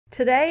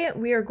Today,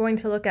 we are going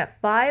to look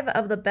at 5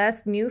 of the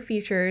best new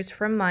features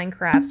from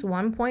Minecraft's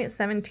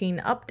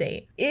 1.17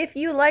 update. If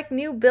you like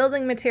new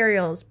building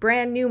materials,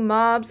 brand new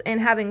mobs,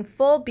 and having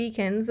full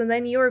beacons,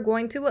 then you are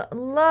going to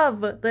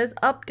love this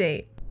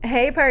update.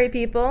 Hey party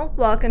people,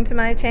 welcome to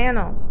my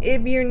channel.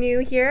 If you're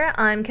new here,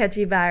 I'm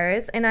Catchy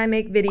Virus, and I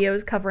make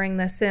videos covering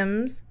The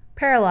Sims,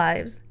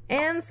 Paralives,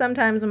 and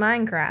sometimes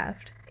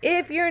Minecraft.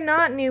 If you're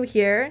not new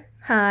here,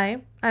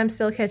 hi, I'm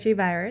still Catchy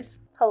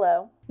Virus.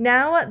 Hello.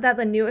 Now that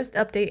the newest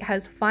update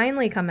has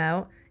finally come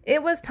out,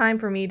 it was time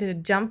for me to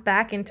jump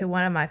back into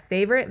one of my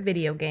favorite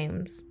video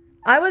games.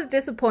 I was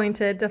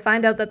disappointed to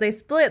find out that they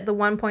split the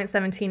 1.17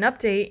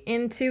 update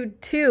into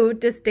 2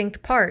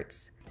 distinct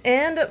parts.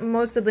 And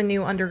most of the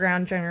new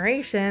underground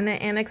generation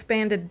and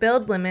expanded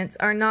build limits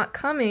are not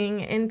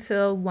coming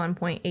until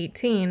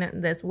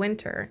 1.18 this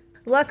winter.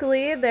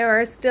 Luckily, there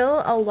are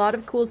still a lot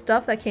of cool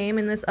stuff that came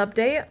in this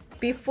update.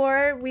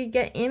 Before we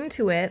get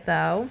into it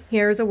though,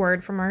 here's a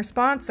word from our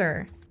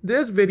sponsor.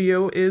 This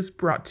video is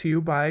brought to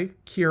you by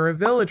Kira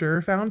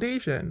Villager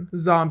Foundation.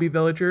 Zombie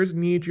villagers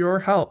need your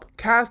help.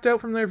 Cast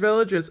out from their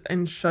villages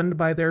and shunned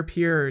by their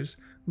peers,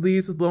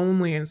 these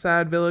lonely and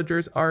sad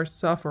villagers are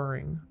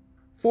suffering.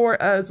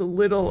 For as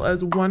little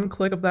as 1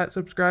 click of that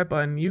subscribe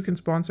button, you can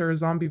sponsor a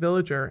zombie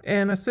villager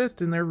and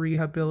assist in their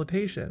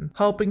rehabilitation,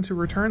 helping to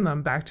return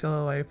them back to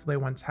the life they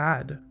once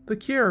had. The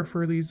cure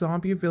for these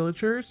zombie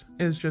villagers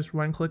is just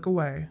 1 click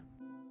away.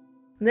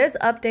 This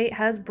update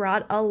has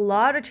brought a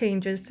lot of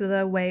changes to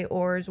the way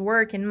ores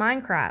work in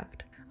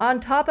Minecraft. On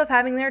top of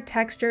having their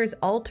textures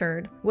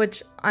altered,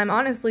 which I'm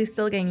honestly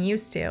still getting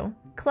used to,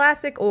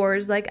 classic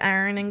ores like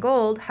iron and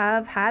gold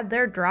have had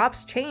their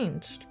drops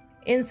changed.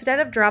 Instead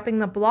of dropping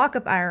the block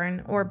of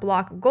iron or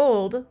block of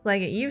gold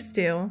like it used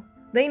to,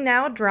 they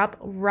now drop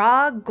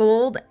raw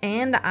gold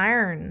and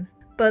iron.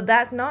 But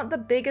that's not the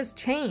biggest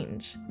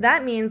change.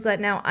 That means that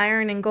now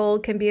iron and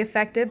gold can be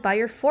affected by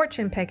your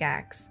fortune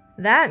pickaxe.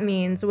 That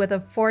means with a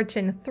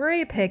Fortune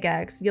 3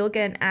 pickaxe, you'll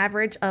get an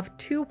average of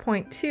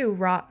 2.2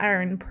 raw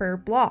iron per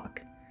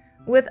block,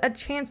 with a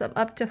chance of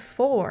up to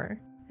 4.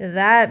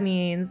 That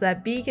means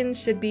that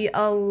beacons should be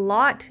a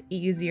lot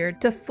easier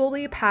to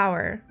fully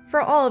power for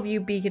all of you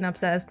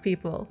beacon-obsessed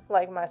people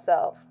like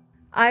myself.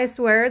 I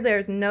swear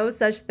there's no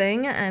such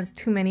thing as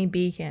too many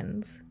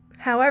beacons.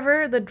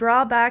 However, the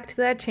drawback to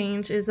that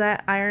change is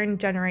that iron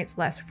generates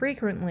less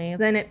frequently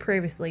than it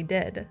previously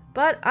did.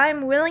 But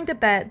I'm willing to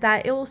bet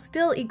that it will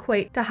still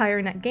equate to higher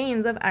net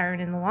gains of iron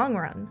in the long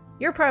run.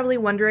 You're probably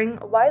wondering,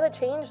 why the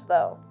change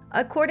though?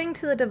 According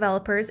to the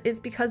developers, it's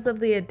because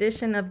of the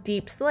addition of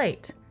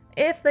Deepslate.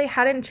 If they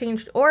hadn't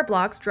changed ore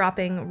blocks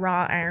dropping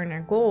raw iron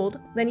or gold,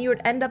 then you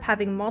would end up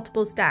having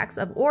multiple stacks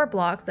of ore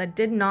blocks that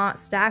did not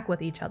stack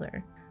with each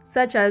other,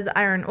 such as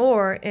iron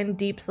ore and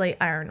Deepslate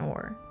iron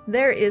ore.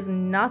 There is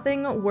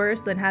nothing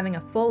worse than having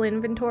a full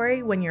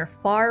inventory when you're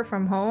far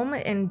from home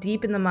and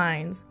deep in the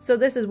mines, so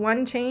this is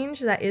one change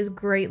that is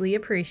greatly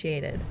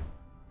appreciated.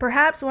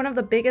 Perhaps one of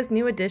the biggest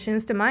new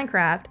additions to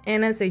Minecraft,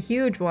 and it's a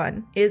huge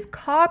one, is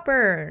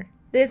copper.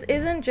 This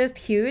isn't just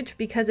huge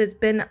because it's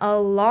been a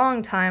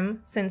long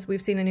time since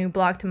we've seen a new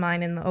block to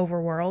mine in the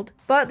overworld,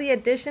 but the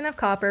addition of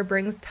copper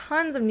brings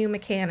tons of new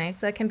mechanics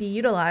that can be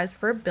utilized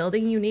for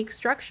building unique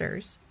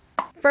structures.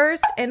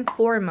 First and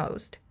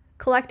foremost,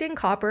 collecting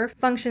copper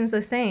functions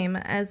the same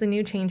as the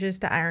new changes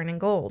to iron and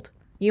gold.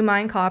 You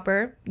mine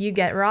copper, you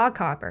get raw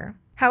copper.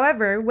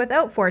 However,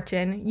 without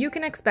fortune, you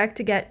can expect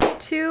to get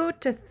 2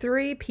 to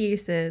 3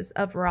 pieces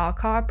of raw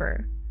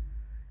copper.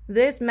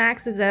 This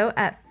maxes out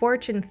at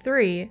Fortune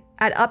 3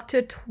 at up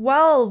to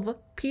 12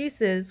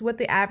 pieces, with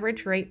the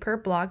average rate per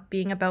block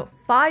being about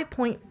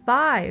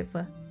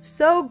 5.5.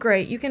 So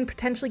great, you can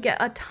potentially get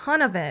a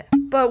ton of it.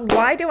 But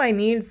why do I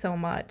need so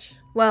much?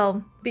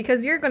 Well,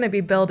 because you're going to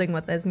be building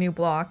with this new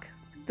block.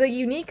 The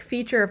unique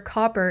feature of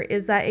copper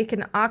is that it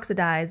can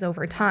oxidize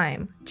over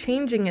time,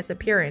 changing its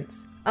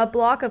appearance. A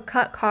block of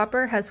cut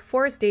copper has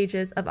 4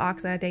 stages of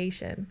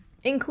oxidation,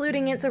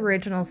 including its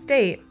original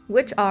state,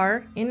 which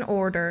are, in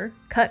order,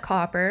 cut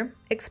copper,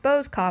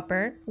 exposed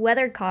copper,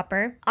 weathered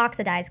copper,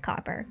 oxidized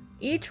copper.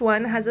 Each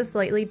one has a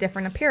slightly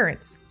different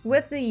appearance.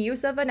 With the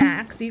use of an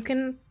axe, you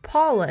can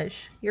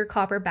polish your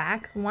copper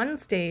back 1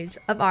 stage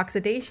of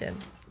oxidation.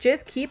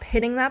 Just keep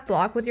hitting that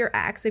block with your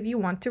axe if you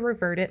want to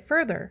revert it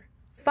further.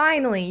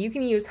 Finally, you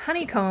can use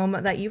honeycomb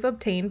that you've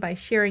obtained by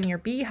shearing your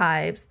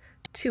beehives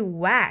to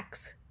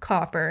wax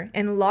copper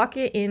and lock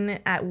it in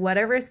at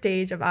whatever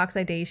stage of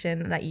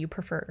oxidation that you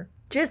prefer.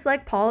 Just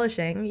like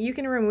polishing, you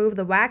can remove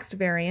the waxed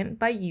variant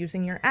by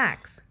using your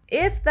axe.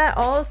 If that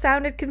all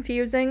sounded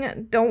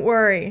confusing, don't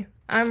worry,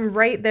 I'm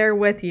right there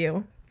with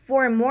you.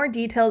 For a more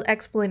detailed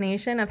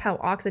explanation of how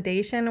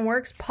oxidation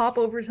works, pop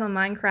over to the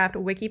Minecraft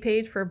wiki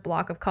page for a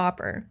block of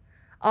copper.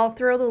 I'll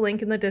throw the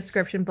link in the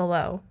description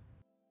below.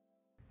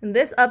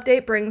 This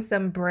update brings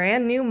some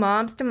brand new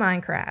mobs to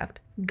Minecraft: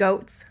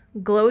 goats,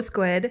 glow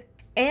squid,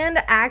 and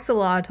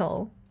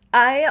axolotl.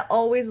 I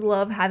always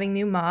love having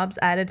new mobs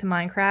added to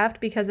Minecraft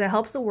because it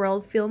helps the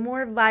world feel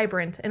more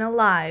vibrant and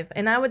alive,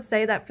 and I would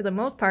say that for the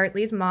most part,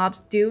 these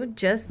mobs do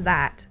just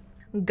that.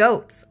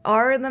 Goats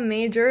are the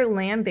major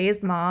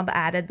land-based mob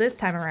added this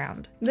time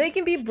around. They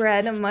can be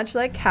bred much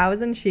like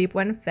cows and sheep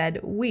when fed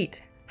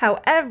wheat.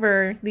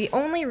 However, the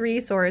only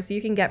resource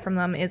you can get from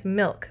them is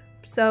milk,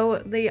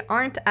 so they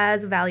aren't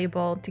as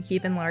valuable to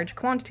keep in large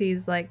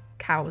quantities like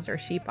cows or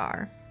sheep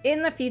are.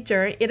 In the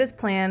future, it is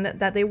planned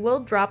that they will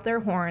drop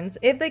their horns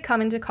if they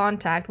come into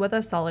contact with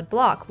a solid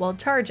block while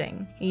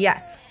charging.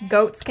 Yes,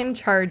 goats can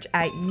charge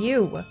at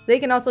you. They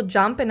can also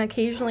jump and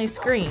occasionally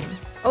scream.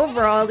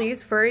 Overall,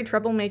 these furry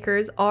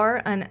troublemakers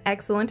are an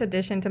excellent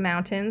addition to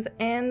mountains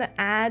and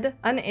add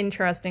an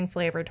interesting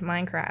flavor to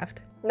Minecraft.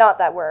 Not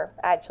that we're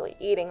actually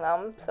eating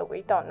them, so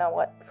we don't know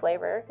what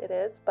flavor it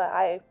is, but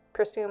I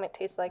presume it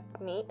tastes like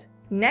meat.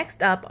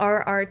 Next up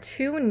are our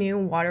two new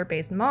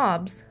water-based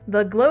mobs,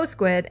 the glow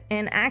squid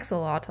and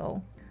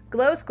axolotl.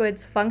 Glow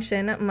squids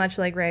function much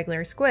like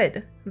regular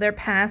squid. They're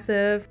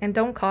passive and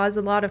don't cause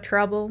a lot of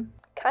trouble.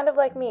 Kind of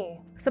like me.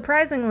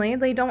 Surprisingly,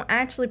 they don't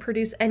actually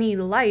produce any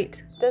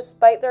light,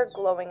 despite their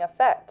glowing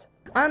effect.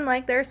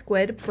 Unlike their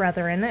squid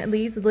brethren,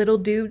 these little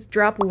dudes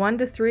drop 1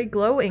 to 3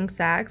 glow ink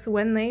sacs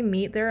when they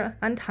meet their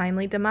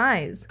untimely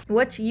demise,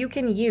 which you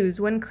can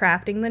use when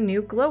crafting the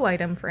new glow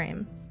item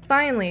frame.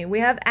 Finally, we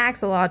have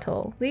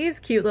axolotl. These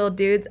cute little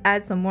dudes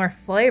add some more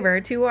flavor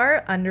to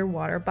our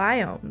underwater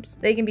biomes.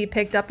 They can be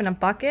picked up in a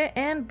bucket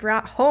and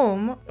brought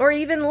home, or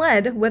even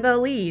led with a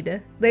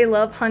lead. They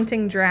love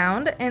hunting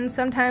drowned, and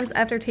sometimes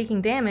after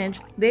taking damage,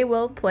 they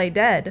will play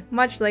dead,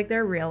 much like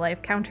their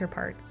real-life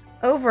counterparts.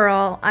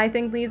 Overall, I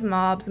think these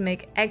mobs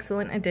make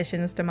excellent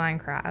additions to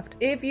Minecraft.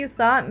 If you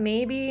thought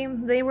maybe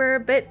they were a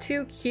bit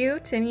too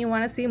cute and you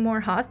want to see more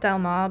hostile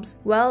mobs,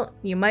 well,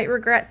 you might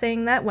regret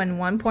saying that when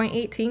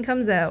 1.18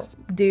 comes out,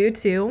 due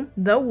to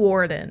the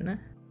Warden.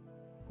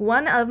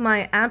 One of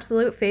my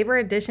absolute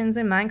favorite additions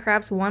in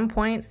Minecraft's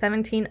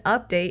 1.17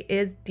 update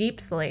is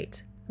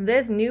Deepslate.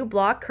 This new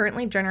block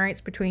currently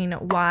generates between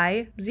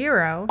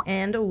Y0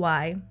 and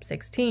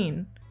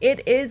Y16.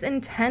 It is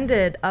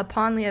intended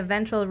upon the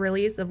eventual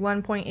release of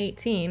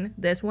 1.18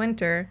 this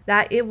winter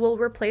that it will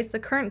replace the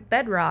current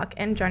bedrock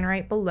and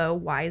generate below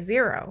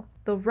Y0.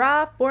 The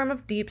raw form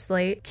of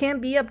Deepslate can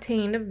be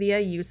obtained via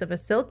use of a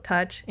Silk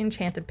Touch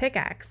enchanted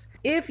pickaxe.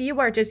 If you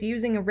are just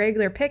using a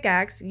regular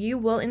pickaxe, you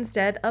will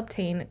instead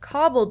obtain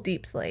cobbled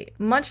Deepslate.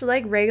 Much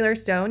like regular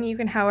stone, you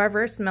can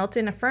however smelt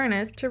in a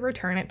furnace to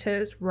return it to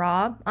its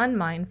raw,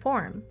 unmined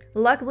form.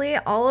 Luckily,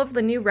 all of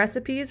the new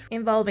recipes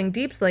involving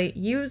Deepslate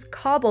use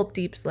cobbled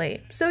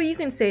Deepslate, so you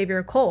can save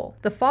your coal.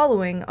 The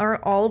following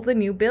are all of the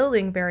new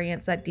building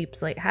variants that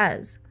Deepslate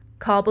has: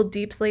 cobbled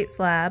Deepslate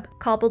slab,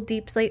 cobbled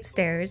Deepslate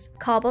stairs,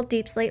 cobbled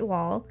Deepslate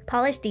wall,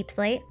 polished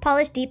Deepslate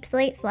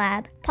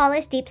slab,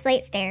 polished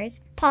Deepslate stairs,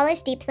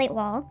 polished Deepslate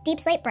wall,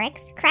 Deepslate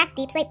bricks, cracked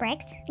Deepslate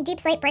bricks,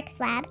 Deepslate brick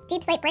slab,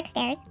 Deepslate brick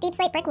stairs,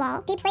 Deepslate brick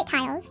wall, Deepslate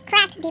tiles,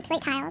 cracked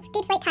Deepslate tiles,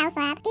 Deepslate tile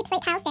slab,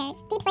 Deepslate tile stairs,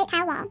 Deepslate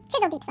tile wall,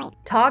 chisel Deepslate.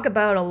 Talk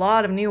about a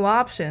lot of new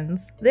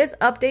options. This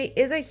update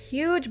is a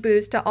huge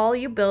boost to all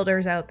you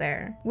builders out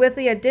there. With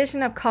the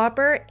addition of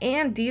copper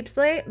and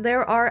Deepslate,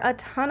 there are a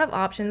ton of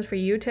options for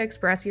you to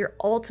express your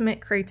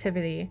ultimate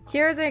creativity.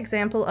 Here's an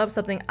example of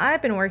something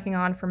I've been working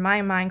on for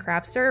my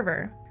Minecraft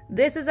server.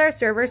 This is our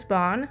server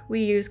spawn. We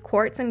use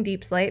quartz and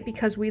Deepslate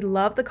because we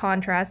love the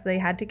contrast they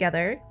had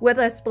together. With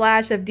a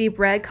splash of deep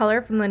red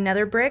color from the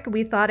nether brick,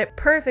 we thought it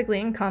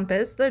perfectly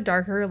encompassed the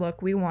darker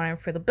look we wanted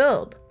for the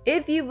build.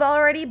 If you've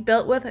already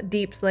built with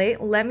Deepslate,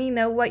 let me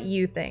know what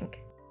you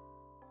think.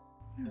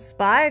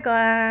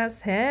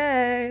 Spyglass,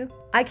 hey!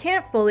 I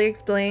can't fully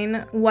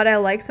explain what I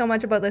like so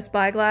much about the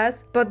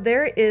Spyglass, but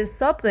there is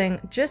something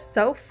just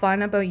so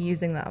fun about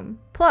using them.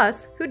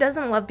 Plus, who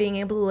doesn't love being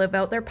able to live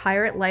out their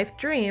pirate life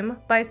dream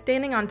by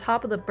standing on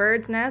top of the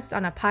bird's nest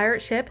on a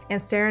pirate ship and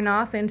staring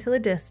off into the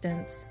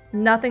distance?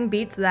 Nothing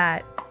beats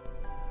that.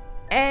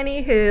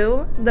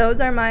 Anywho, those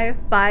are my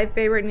 5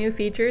 favorite new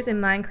features in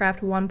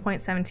Minecraft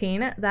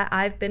 1.17 that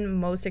I've been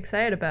most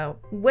excited about.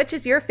 Which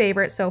is your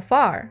favorite so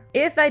far?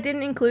 If I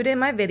didn't include it in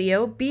my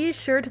video, be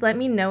sure to let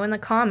me know in the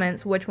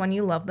comments which one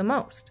you love the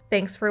most.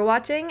 Thanks for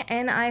watching,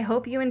 and I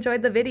hope you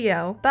enjoyed the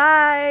video.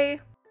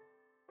 Bye!